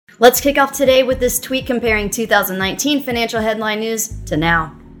Let's kick off today with this tweet comparing 2019 financial headline news to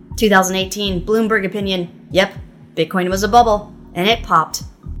now. 2018 Bloomberg opinion, yep, Bitcoin was a bubble, and it popped.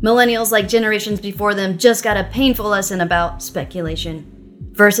 Millennials like generations before them just got a painful lesson about speculation.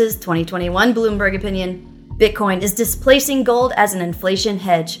 Versus 2021 Bloomberg opinion, Bitcoin is displacing gold as an inflation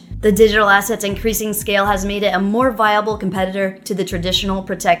hedge. The digital asset's increasing scale has made it a more viable competitor to the traditional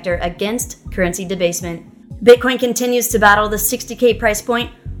protector against currency debasement. Bitcoin continues to battle the 60K price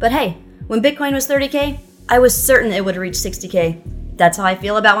point, but hey, when Bitcoin was 30K, I was certain it would reach 60K. That's how I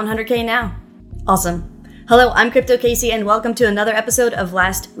feel about 100K now. Awesome. Hello, I'm Crypto Casey, and welcome to another episode of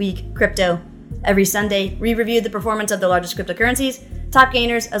Last Week Crypto. Every Sunday, we review the performance of the largest cryptocurrencies, top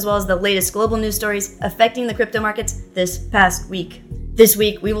gainers, as well as the latest global news stories affecting the crypto markets this past week. This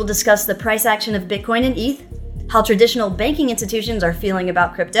week, we will discuss the price action of Bitcoin and ETH, how traditional banking institutions are feeling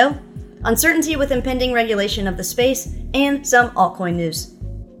about crypto, uncertainty with impending regulation of the space, and some altcoin news.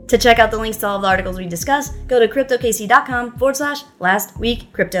 To check out the links to all of the articles we discuss, go to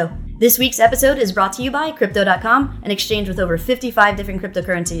cryptocasey.com/lastweekcrypto. This week's episode is brought to you by Crypto.com, an exchange with over 55 different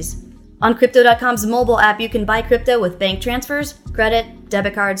cryptocurrencies. On Crypto.com's mobile app, you can buy crypto with bank transfers, credit,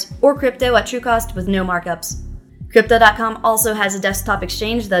 debit cards, or crypto at true cost with no markups. Crypto.com also has a desktop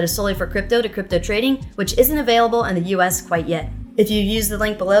exchange that is solely for crypto to crypto trading, which isn't available in the US quite yet. If you use the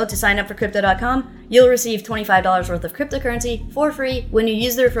link below to sign up for Crypto.com, you'll receive $25 worth of cryptocurrency for free when you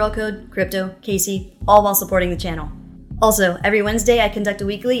use the referral code CryptoCasey, all while supporting the channel. Also, every Wednesday I conduct a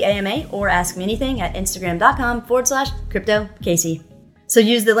weekly AMA or Ask Me Anything at Instagram.com/CryptoCasey. So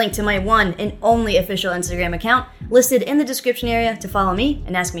use the link to my one and only official Instagram account listed in the description area to follow me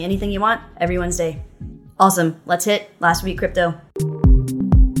and ask me anything you want every Wednesday. Awesome, let's hit Last Week Crypto.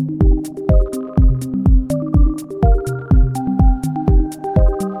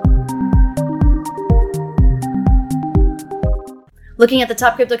 Looking at the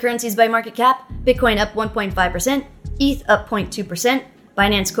top cryptocurrencies by market cap, Bitcoin up 1.5%, ETH up 0.2%,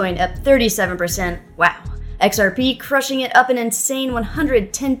 Binance Coin up 37%, wow. XRP crushing it up an insane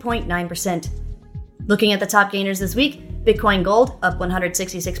 110.9%. Looking at the top gainers this week, Bitcoin Gold up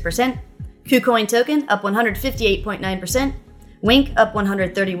 166%, KuCoin Token up 158.9%, Wink up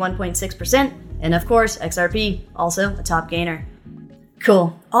 131.6%, and of course XRP, also a top gainer.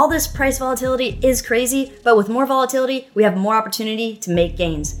 Cool. All this price volatility is crazy, but with more volatility, we have more opportunity to make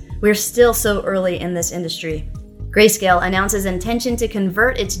gains. We're still so early in this industry. Grayscale announces intention to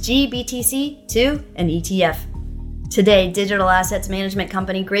convert its GBTC to an ETF. Today, digital assets management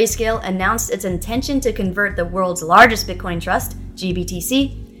company Grayscale announced its intention to convert the world's largest Bitcoin trust,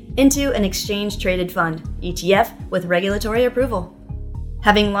 GBTC, into an exchange-traded fund, ETF, with regulatory approval.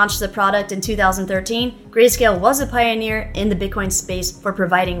 Having launched the product in 2013, Grayscale was a pioneer in the Bitcoin space for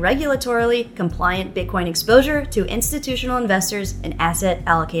providing regulatorily compliant Bitcoin exposure to institutional investors and asset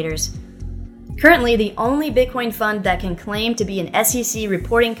allocators. Currently, the only Bitcoin fund that can claim to be an SEC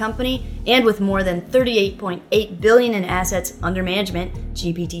reporting company and with more than $38.8 billion in assets under management,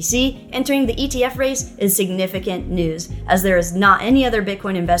 GBTC, entering the ETF race is significant news, as there is not any other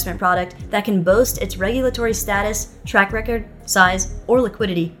Bitcoin investment product that can boast its regulatory status, track record, size, or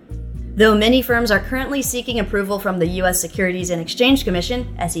liquidity. Though many firms are currently seeking approval from the U.S. Securities and Exchange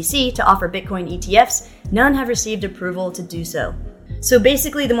Commission, SEC, to offer Bitcoin ETFs, none have received approval to do so. So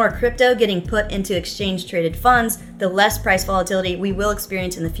basically, the more crypto getting put into exchange-traded funds, the less price volatility we will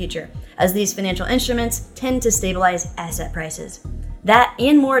experience in the future, as these financial instruments tend to stabilize asset prices. That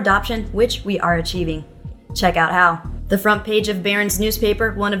and more adoption, which we are achieving. Check out how. The front page of Barron's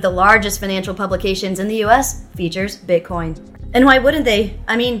newspaper, one of the largest financial publications in the US, features Bitcoin. And why wouldn't they?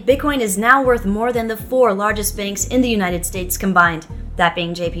 I mean, Bitcoin is now worth more than the 4 largest banks in the United States combined, that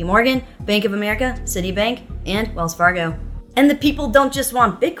being JP Morgan, Bank of America, Citibank, and Wells Fargo. And the people don't just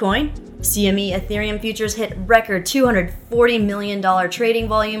want Bitcoin. CME Ethereum futures hit record $240 million trading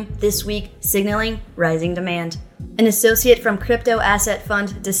volume this week, signaling rising demand. An associate from crypto asset fund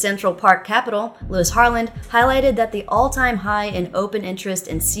Decentral Park Capital, Lewis Harland, highlighted that the all-time high in open interest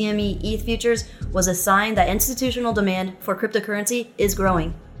in CME ETH futures was a sign that institutional demand for cryptocurrency is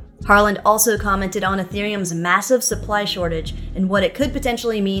growing. Harland also commented on Ethereum's massive supply shortage and what it could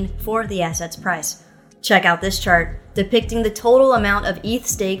potentially mean for the asset's price. Check out this chart, depicting the total amount of ETH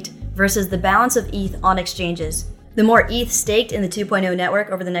staked versus the balance of ETH on exchanges. The more ETH staked in the 2.0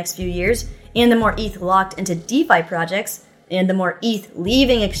 network over the next few years, and the more ETH locked into DeFi projects, and the more ETH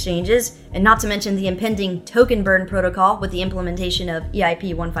leaving exchanges, and not to mention the impending token burn protocol with the implementation of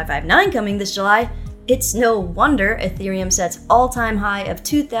EIP 1559 coming this July, it's no wonder Ethereum sets all-time high of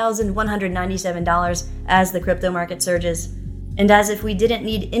 $2,197 as the crypto market surges. And as if we didn't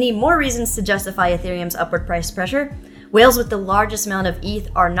need any more reasons to justify Ethereum's upward price pressure, Whales with the largest amount of ETH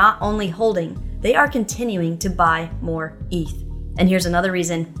are not only holding, they are continuing to buy more ETH. And here's another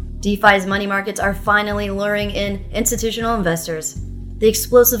reason. DeFi's money markets are finally luring in institutional investors. The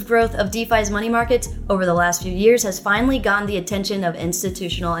explosive growth of DeFi's money markets over the last few years has finally gotten the attention of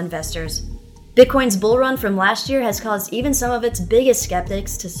institutional investors. Bitcoin's bull run from last year has caused even some of its biggest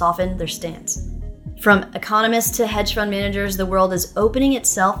skeptics to soften their stance. From economists to hedge fund managers, the world is opening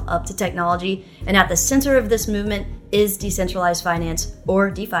itself up to technology, and at the center of this movement is decentralized finance, or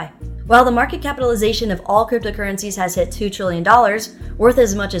DeFi. While the market capitalization of all cryptocurrencies has hit $2 trillion, worth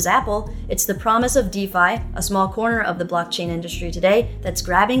as much as Apple, it's the promise of DeFi, a small corner of the blockchain industry today, that's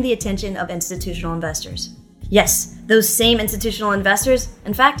grabbing the attention of institutional investors. Yes, those same institutional investors,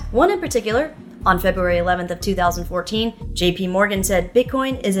 in fact, one in particular. On February 11th of 2014, JP Morgan said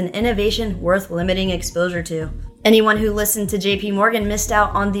Bitcoin is an innovation worth limiting exposure to. Anyone who listened to JP Morgan missed out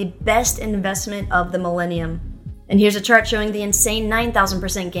on the best investment of the millennium. And here's a chart showing the insane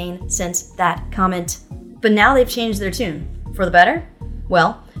 9,000% gain since that comment. But now they've changed their tune. For the better?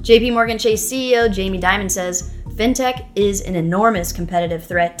 Well, JP Morgan Chase CEO Jamie Dimon says, fintech is an enormous competitive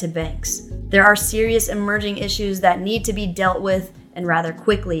threat to banks. There are serious emerging issues that need to be dealt with, and rather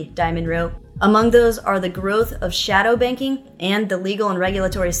quickly, Dimon wrote. Among those are the growth of shadow banking and the legal and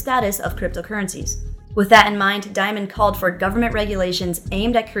regulatory status of cryptocurrencies. With that in mind, Dimon called for government regulations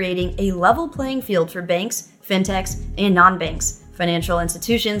aimed at creating a level playing field for banks, fintechs, and non-banks, financial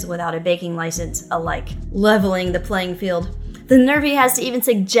institutions without a banking license alike. Leveling the playing field. The nerve he has to even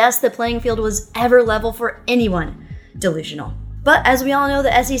suggest the playing field was ever level for anyone. Delusional. But as we all know,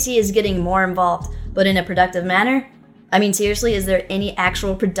 the SEC is getting more involved, but in a productive manner. I mean, seriously, is there any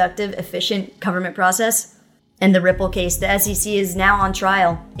actual productive, efficient government process? In the Ripple case, the SEC is now on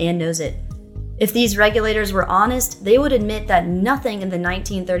trial and knows it. If these regulators were honest, they would admit that nothing in the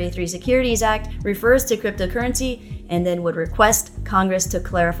 1933 Securities Act refers to cryptocurrency and then would request Congress to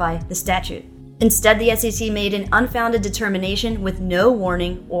clarify the statute. Instead, the SEC made an unfounded determination with no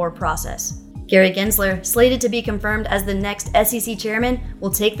warning or process. Gary Gensler, slated to be confirmed as the next SEC chairman, will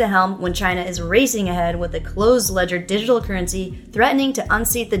take the helm when China is racing ahead with a closed-ledger digital currency threatening to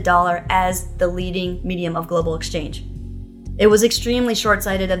unseat the dollar as the leading medium of global exchange. It was extremely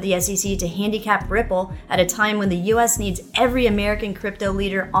short-sighted of the SEC to handicap Ripple at a time when the US needs every American crypto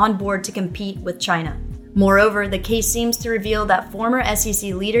leader on board to compete with China. Moreover, the case seems to reveal that former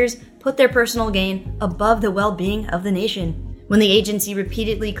SEC leaders put their personal gain above the well-being of the nation. When the agency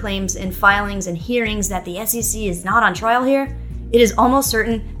repeatedly claims in filings and hearings that the SEC is not on trial here, it is almost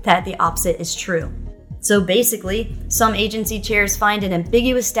certain that the opposite is true. So basically, some agency chairs find an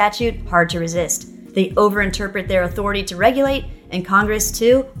ambiguous statute hard to resist. They overinterpret their authority to regulate, and Congress,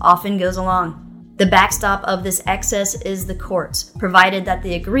 too, often goes along. The backstop of this excess is the courts, provided that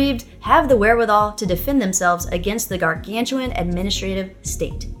the aggrieved have the wherewithal to defend themselves against the gargantuan administrative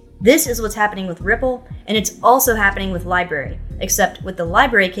state. This is what's happening with Ripple, and it's also happening with LBRY. Except with the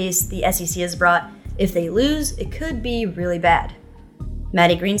LBRY case the SEC has brought, if they lose, it could be really bad.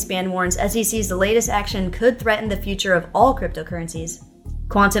 Mati Greenspan warns SEC's latest action could threaten the future of all cryptocurrencies.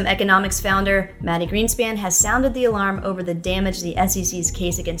 Quantum economics founder Mati Greenspan has sounded the alarm over the damage the SEC's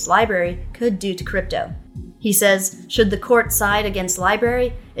case against LBRY could do to crypto. He says, should the court side against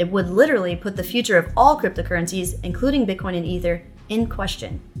LBRY, it would literally put the future of all cryptocurrencies, including Bitcoin and Ether, in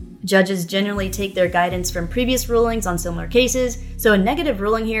question. Judges generally take their guidance from previous rulings on similar cases, so a negative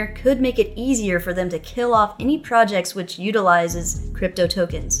ruling here could make it easier for them to kill off any projects which utilizes crypto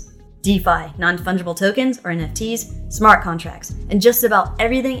tokens. DeFi, non-fungible tokens or NFTs, smart contracts, and just about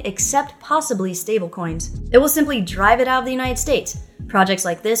everything except possibly stablecoins. It will simply drive it out of the United States. Projects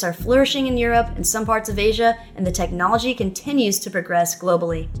like this are flourishing in Europe and some parts of Asia, and the technology continues to progress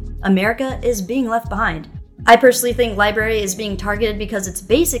globally. America is being left behind. I personally think LBRY is being targeted because it's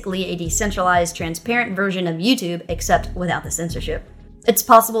basically a decentralized, transparent version of YouTube, except without the censorship. It's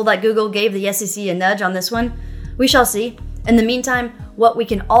possible that Google gave the SEC a nudge on this one. We shall see. In the meantime, what we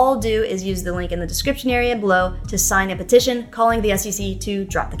can all do is use the link in the description area below to sign a petition calling the SEC to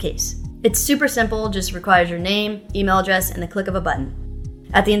drop the case. It's super simple, just requires your name, email address, and the click of a button.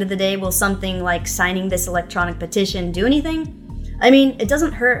 At the end of the day, will something like signing this electronic petition do anything? I mean, it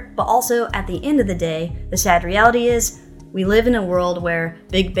doesn't hurt, but also at the end of the day, the sad reality is we live in a world where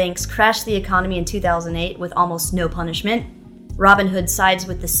big banks crashed the economy in 2008 with almost no punishment, Robinhood sides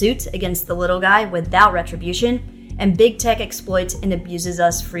with the suits against the little guy without retribution, and big tech exploits and abuses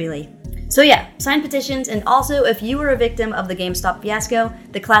us freely. So yeah, sign petitions, and also if you were a victim of the GameStop fiasco,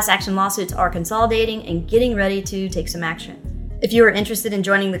 the class action lawsuits are consolidating and getting ready to take some action. If you are interested in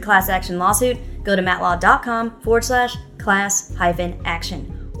joining the class action lawsuit, go to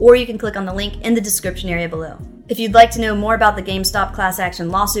mattlaw.com/class-action, or you can click on the link in the description area below. If you'd like to know more about the GameStop class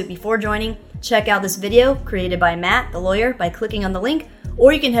action lawsuit before joining, check out this video created by Matt, the lawyer, by clicking on the link,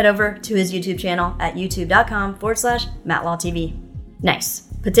 or you can head over to his YouTube channel at youtube.com/MattLawTV. Nice.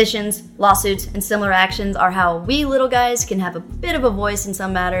 Petitions, lawsuits, and similar actions are how we little guys can have a bit of a voice in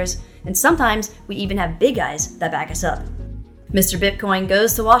some matters, and sometimes we even have big guys that back us up. Mr. Bitcoin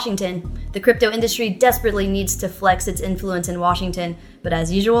goes to Washington. The crypto industry desperately needs to flex its influence in Washington, but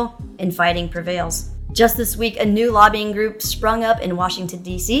as usual, infighting prevails. Just this week, a new lobbying group sprung up in Washington,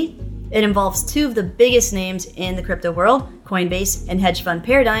 D.C. It involves two of the biggest names in the crypto world, Coinbase and hedge fund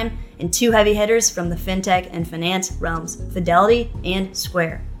Paradigm, and two heavy hitters from the fintech and finance realms, Fidelity and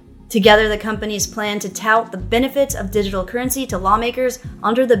Square. Together, the companies plan to tout the benefits of digital currency to lawmakers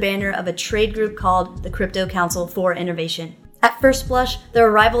under the banner of a trade group called the Crypto Council for Innovation. At first blush, the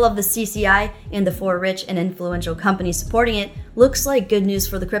arrival of the CCI and the four rich and influential companies supporting it looks like good news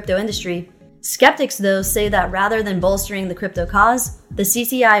for the crypto industry. Skeptics, though, say that rather than bolstering the crypto cause, the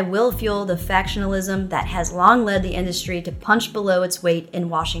CCI will fuel the factionalism that has long led the industry to punch below its weight in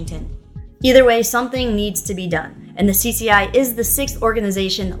Washington. Either way, something needs to be done, and the CCI is the sixth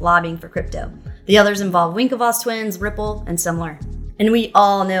organization lobbying for crypto. The others involve Winklevoss twins, Ripple, and similar. And we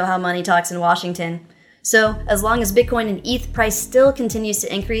all know how money talks in Washington. So, as long as Bitcoin and ETH price still continues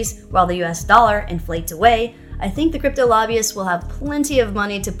to increase while the US dollar inflates away, I think the crypto lobbyists will have plenty of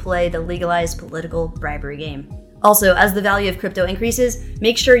money to play the legalized political bribery game. Also, as the value of crypto increases,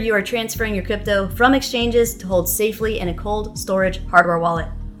 make sure you are transferring your crypto from exchanges to hold safely in a cold storage hardware wallet.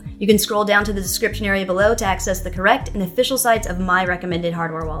 You can scroll down to the description area below to access the correct and official sites of my recommended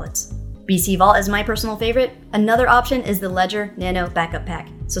hardware wallets. BC Vault is my personal favorite. Another option is the Ledger Nano Backup Pack,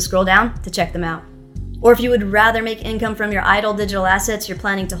 so scroll down to check them out. Or if you would rather make income from your idle digital assets you're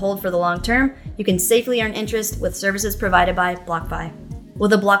planning to hold for the long term, you can safely earn interest with services provided by BlockFi.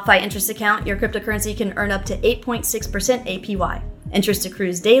 With a BlockFi interest account, your cryptocurrency can earn up to 8.6% APY. Interest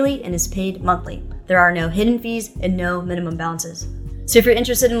accrues daily and is paid monthly. There are no hidden fees and no minimum balances. So if you're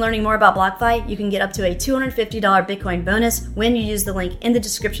interested in learning more about BlockFi, you can get up to a $250 Bitcoin bonus when you use the link in the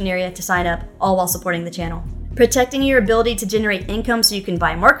description area to sign up, all while supporting the channel. Protecting your ability to generate income so you can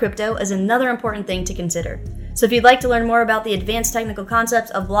buy more crypto is another important thing to consider. So if you'd like to learn more about the advanced technical concepts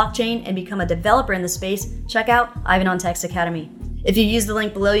of blockchain and become a developer in the space, check out Ivan on Tech's Academy. If you use the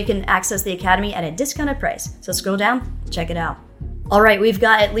link below, you can access the Academy at a discounted price. So scroll down, check it out. Alright, we've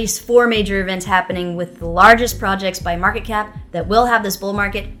got at least 4 major events happening with the largest projects by market cap that will have this bull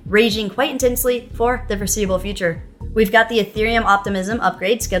market raging quite intensely for the foreseeable future. We've got the Ethereum Optimism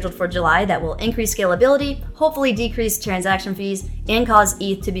upgrade scheduled for July that will increase scalability, hopefully decrease transaction fees, and cause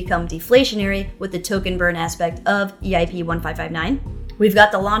ETH to become deflationary with the token burn aspect of EIP 1559. We've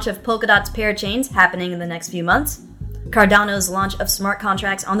got the launch of Polkadot's parachains happening in the next few months. Cardano's launch of smart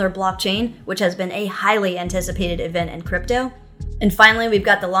contracts on their blockchain, which has been a highly anticipated event in crypto. And finally, we've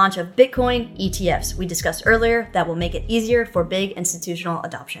got the launch of Bitcoin ETFs we discussed earlier that will make it easier for big institutional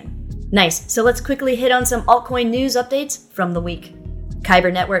adoption. Nice, so let's quickly hit on some altcoin news updates from the week.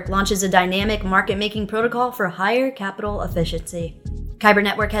 Kyber Network launches a dynamic market-making protocol for higher capital efficiency. Kyber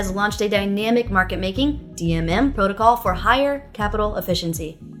Network has launched a dynamic market-making DMM protocol for higher capital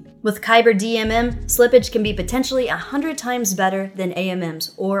efficiency. With Kyber DMM, slippage can be potentially 100 times better than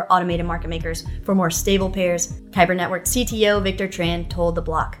AMMs or automated market makers for more stable pairs, Kyber Network CTO Victor Tran told The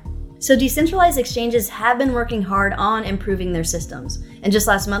Block. So decentralized exchanges have been working hard on improving their systems. And just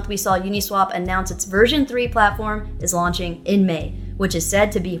last month, we saw Uniswap announce its version 3 platform is launching in May, which is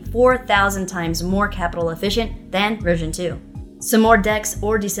said to be 4,000 times more capital efficient than version 2. Some more DEX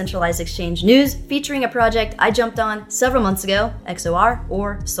or decentralized exchange news featuring a project I jumped on several months ago, XOR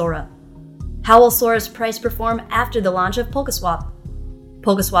or Sora. How will Sora's price perform after the launch of Polkaswap?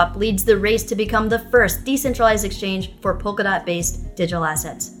 Polkaswap leads the race to become the first decentralized exchange for Polkadot-based digital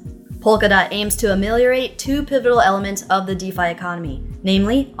assets. Polkadot aims to ameliorate 2 pivotal elements of the DeFi economy,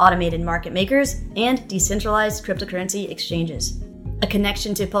 namely automated market makers and decentralized cryptocurrency exchanges. A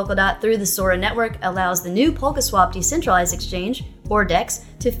connection to Polkadot through the Sora network allows the new Polkaswap decentralized exchange, or DEX,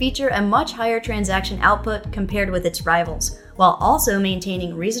 to feature a much higher transaction output compared with its rivals, while also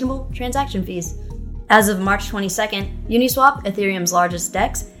maintaining reasonable transaction fees. As of March 22nd, Uniswap, Ethereum's largest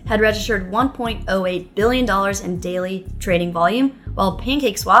DEX, had registered $1.08 billion in daily trading volume, while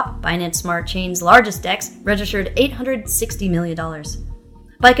PancakeSwap, Binance Smart Chain's largest DEX, registered $860 million.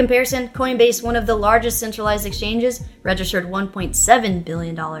 By comparison, Coinbase, one of the largest centralized exchanges, registered $1.7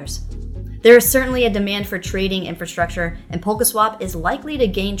 billion. There is certainly a demand for trading infrastructure, and Polkaswap is likely to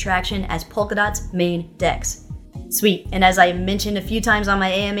gain traction as Polkadot's main DEX. Sweet, and as I mentioned a few times on my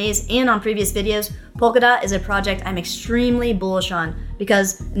AMAs and on previous videos, Polkadot is a project I'm extremely bullish on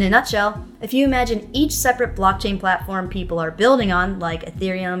because, in a nutshell, if you imagine each separate blockchain platform people are building on, like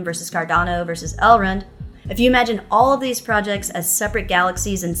Ethereum versus Cardano versus Elrond, if you imagine all of these projects as separate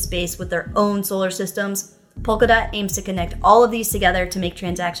galaxies in space with their own solar systems, Polkadot aims to connect all of these together to make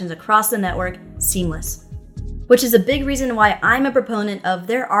transactions across the network seamless. Which is a big reason why I'm a proponent of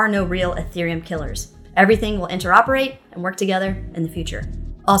there are no real Ethereum killers. Everything will interoperate and work together in the future.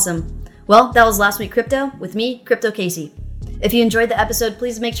 Awesome. Well, that was Last Week Crypto with me, Crypto Casey. If you enjoyed the episode,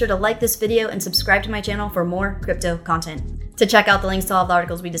 please make sure to like this video and subscribe to my channel for more crypto content. To check out the links to all of the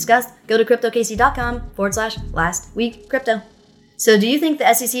articles we discussed, go to cryptocasey.com/lastweekcrypto. So do you think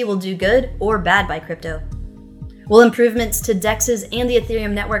the SEC will do good or bad by crypto? Will improvements to DEXs and the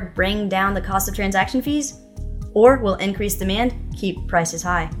Ethereum network bring down the cost of transaction fees? Or will increased demand keep prices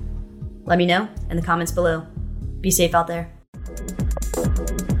high? Let me know in the comments below. Be safe out there.